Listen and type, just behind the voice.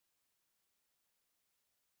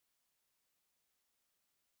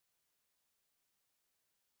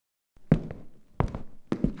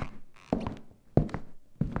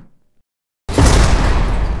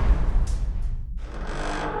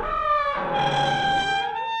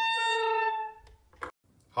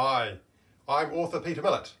I'm author Peter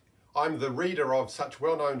Millett. I'm the reader of such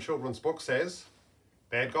well-known children's books as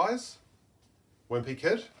Bad Guys, Wimpy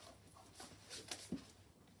Kid,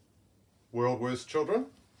 World Worst Children,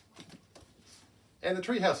 and The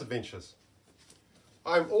Treehouse Adventures.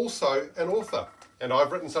 I'm also an author, and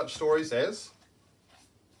I've written such stories as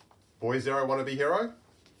Boy Zero Wannabe Hero,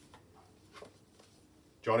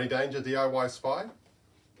 Johnny Danger DIY Spy,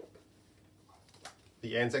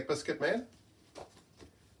 The Anzac Biscuit Man,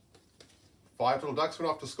 Five Little Ducks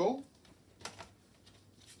Went Off to School,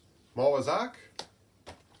 Moa's Ark,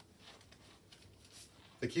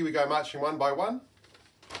 The Kiwi Go Marching One by One.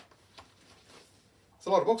 There's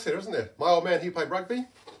a lot of books there, isn't there? My Old Man, He Played Rugby,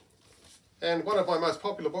 and one of my most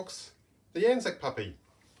popular books, The Anzac Puppy.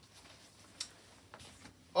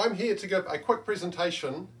 I'm here to give a quick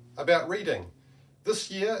presentation about reading.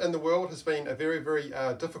 This year in the world has been a very, very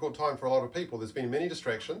difficult time for a lot of people. There's been many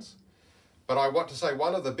distractions, but I want to say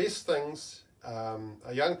one of the best things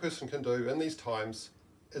a young person can do in these times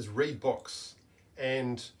is read books.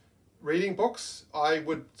 And reading books, I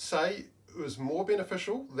would say, was more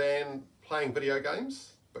beneficial than playing video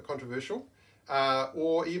games, but controversial,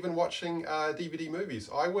 or even watching DVD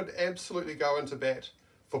movies. I would absolutely go into bat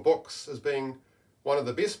for books as being one of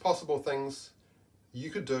the best possible things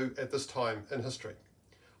you could do at this time in history.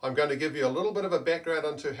 I'm going to give you a little bit of a background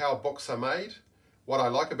into how books are made, what I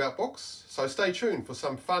like about books, so stay tuned for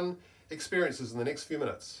some fun experiences in the next few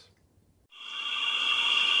minutes.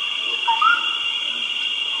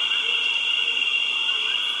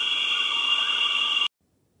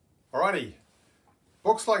 Alrighty,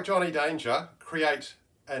 books like Johnny Danger create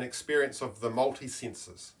an experience of the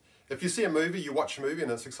multi-senses. If you see a movie, you watch a movie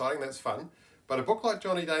and it's exciting, that's fun. But a book like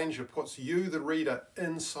Johnny Danger puts you, the reader,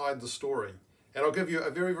 inside the story. And I'll give you a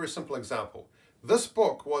very, very simple example. This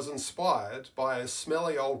book was inspired by a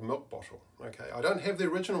smelly old milk bottle. Okay, I don't have the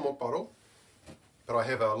original milk bottle, but I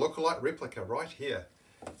have a lookalike replica right here.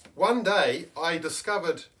 One day, I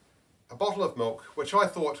discovered a bottle of milk, which I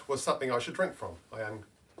thought was something I should drink from. I okay,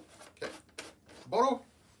 the bottle.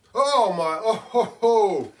 Oh my,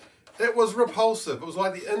 oh, it was repulsive. It was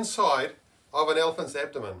like the inside of an elephant's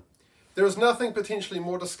abdomen. There is nothing potentially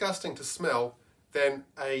more disgusting to smell than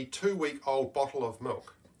a 2-week-old bottle of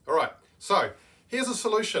milk. All right, so here's a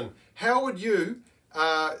solution. How would you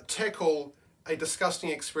tackle a disgusting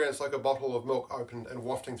experience like a bottle of milk opened and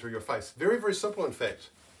wafting through your face? Very, very simple, in fact.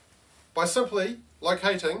 By simply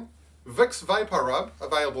locating Vicks Vapor Rub,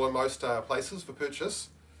 available in most places for purchase.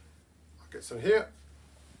 I'll get some here.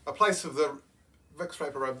 A place of the Vicks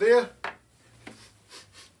Vapor Rub there.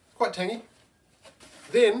 Quite tangy.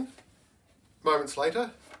 Then, moments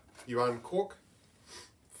later, you uncork.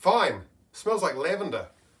 Fine, smells like lavender.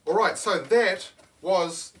 All right, so that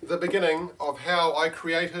was the beginning of how I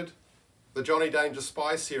created the Johnny Danger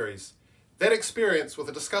Spy series. That experience with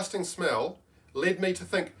a disgusting smell led me to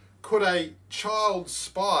think, could a child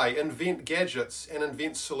spy invent gadgets and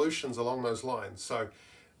invent solutions along those lines? So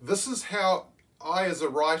this is how I, as a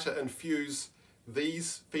writer, infuse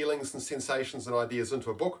these feelings and sensations and ideas into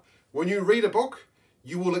a book. When you read a book,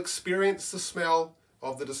 you will experience the smell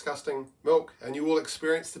of the disgusting milk, and you will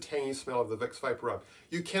experience the tangy smell of the Vicks Vapor Rub.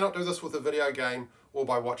 You cannot do this with a video game or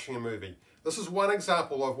by watching a movie. This is one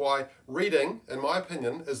example of why reading, in my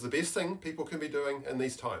opinion, is the best thing people can be doing in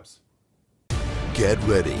these times. Get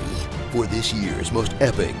ready for this year's most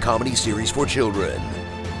epic comedy series for children,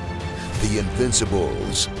 The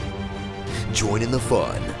Invincibles. Join in the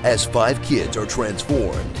fun as 5 kids are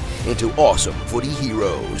transformed into awesome footy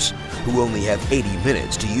heroes who only have 80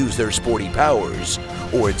 minutes to use their sporty powers,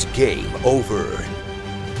 or it's game over.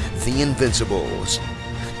 The Invincibles,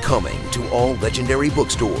 coming to all legendary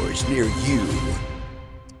bookstores near you.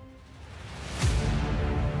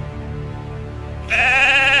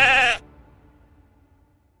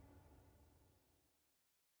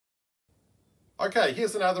 Okay,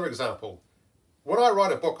 here's another example. When I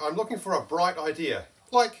write a book, I'm looking for a bright idea,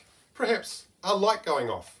 like perhaps a light going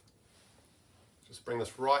off. Just bring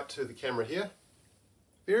this right to the camera here.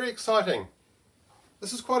 Very exciting.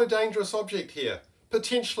 This is quite a dangerous object here.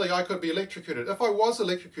 Potentially I could be electrocuted. If I was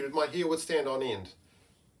electrocuted, my hair would stand on end.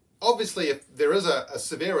 Obviously, if there is a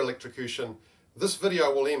severe electrocution, this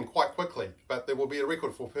video will end quite quickly, but there will be a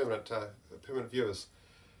record for permanent viewers.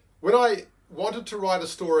 When I wanted to write a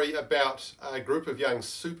story about a group of young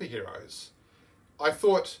superheroes, I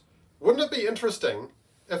thought, wouldn't it be interesting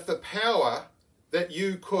if the power that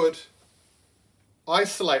you could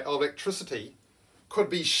isolate electricity could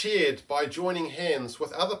be shared by joining hands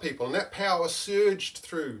with other people, and that power surged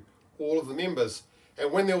through all of the members,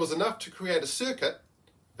 and when there was enough to create a circuit,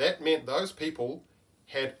 that meant those people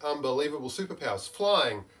had unbelievable superpowers: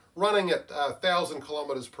 flying, running at 1,000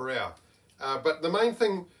 kilometers per hour. But the main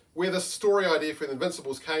thing where the story idea for the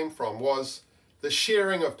Invincibles came from was the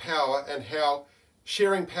sharing of power and how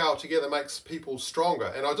sharing power together makes people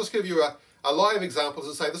stronger. And I'll just give you a live example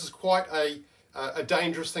to say this is quite a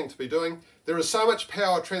dangerous thing to be doing. There is so much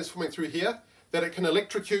power transforming through here that it can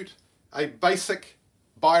electrocute a basic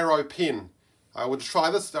biro pen. I would try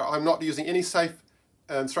this. I'm not using any safe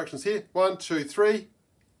instructions here. 1, 2, 3.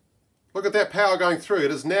 Look at that power going through.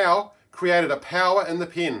 It has now created a power in the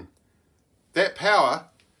pen. That power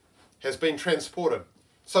has been transported.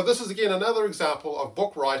 So this is again another example of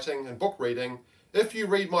book writing and book reading. If you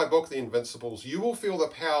read my book, The Invincibles, you will feel the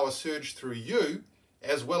power surge through you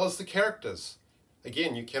as well as the characters.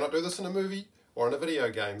 Again, you cannot do this in a movie or in a video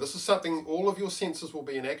game. This is something all of your senses will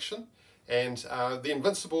be in action, and The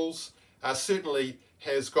Invincibles certainly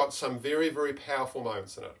has got some very, very powerful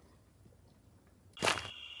moments in it.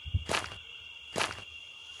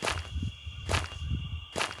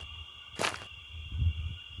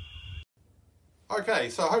 Okay,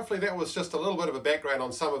 so hopefully that was just a little bit of a background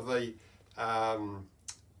on some of the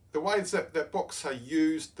ways that books are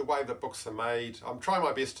used, the way that books are made. I'm trying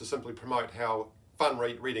my best to simply promote how fun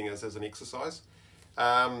reading is as an exercise.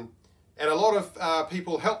 And a lot of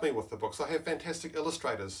people help me with the books. I have fantastic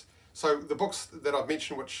illustrators. So the books that I've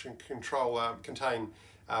mentioned, which contain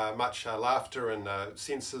much laughter and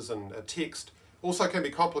senses and text, also can be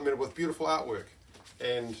complemented with beautiful artwork.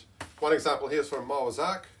 And one example here is from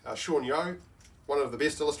Mawazak, Sean Yo, one of the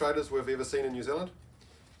best illustrators we've ever seen in New Zealand.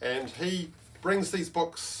 And he brings these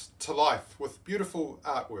books to life with beautiful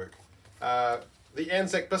artwork. The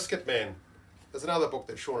Anzac Biscuit Man is another book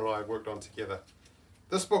that Sean and I have worked on together.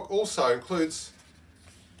 This book also includes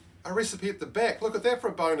a recipe at the back. Look at that for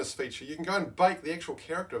a bonus feature. You can go and bake the actual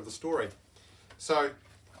character of the story. So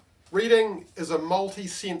reading is a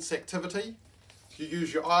multi-sense activity. You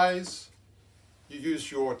use your eyes, you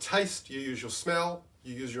use your taste, you use your smell,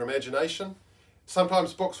 you use your imagination.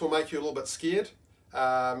 Sometimes books will make you a little bit scared.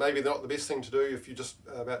 Maybe not the best thing to do if you're just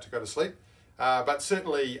about to go to sleep. But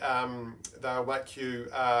certainly they'll make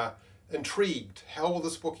you intrigued. How will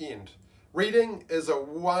this book end? Reading is a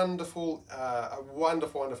wonderful,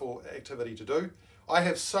 wonderful activity to do. I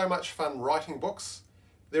have so much fun writing books.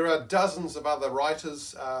 There are dozens of other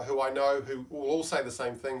writers who I know who will all say the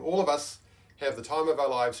same thing. All of us have the time of our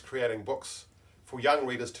lives creating books for young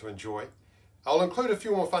readers to enjoy. I'll include a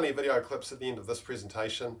few more funny video clips at the end of this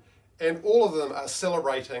presentation, and all of them are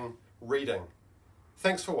celebrating reading.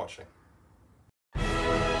 Thanks for watching.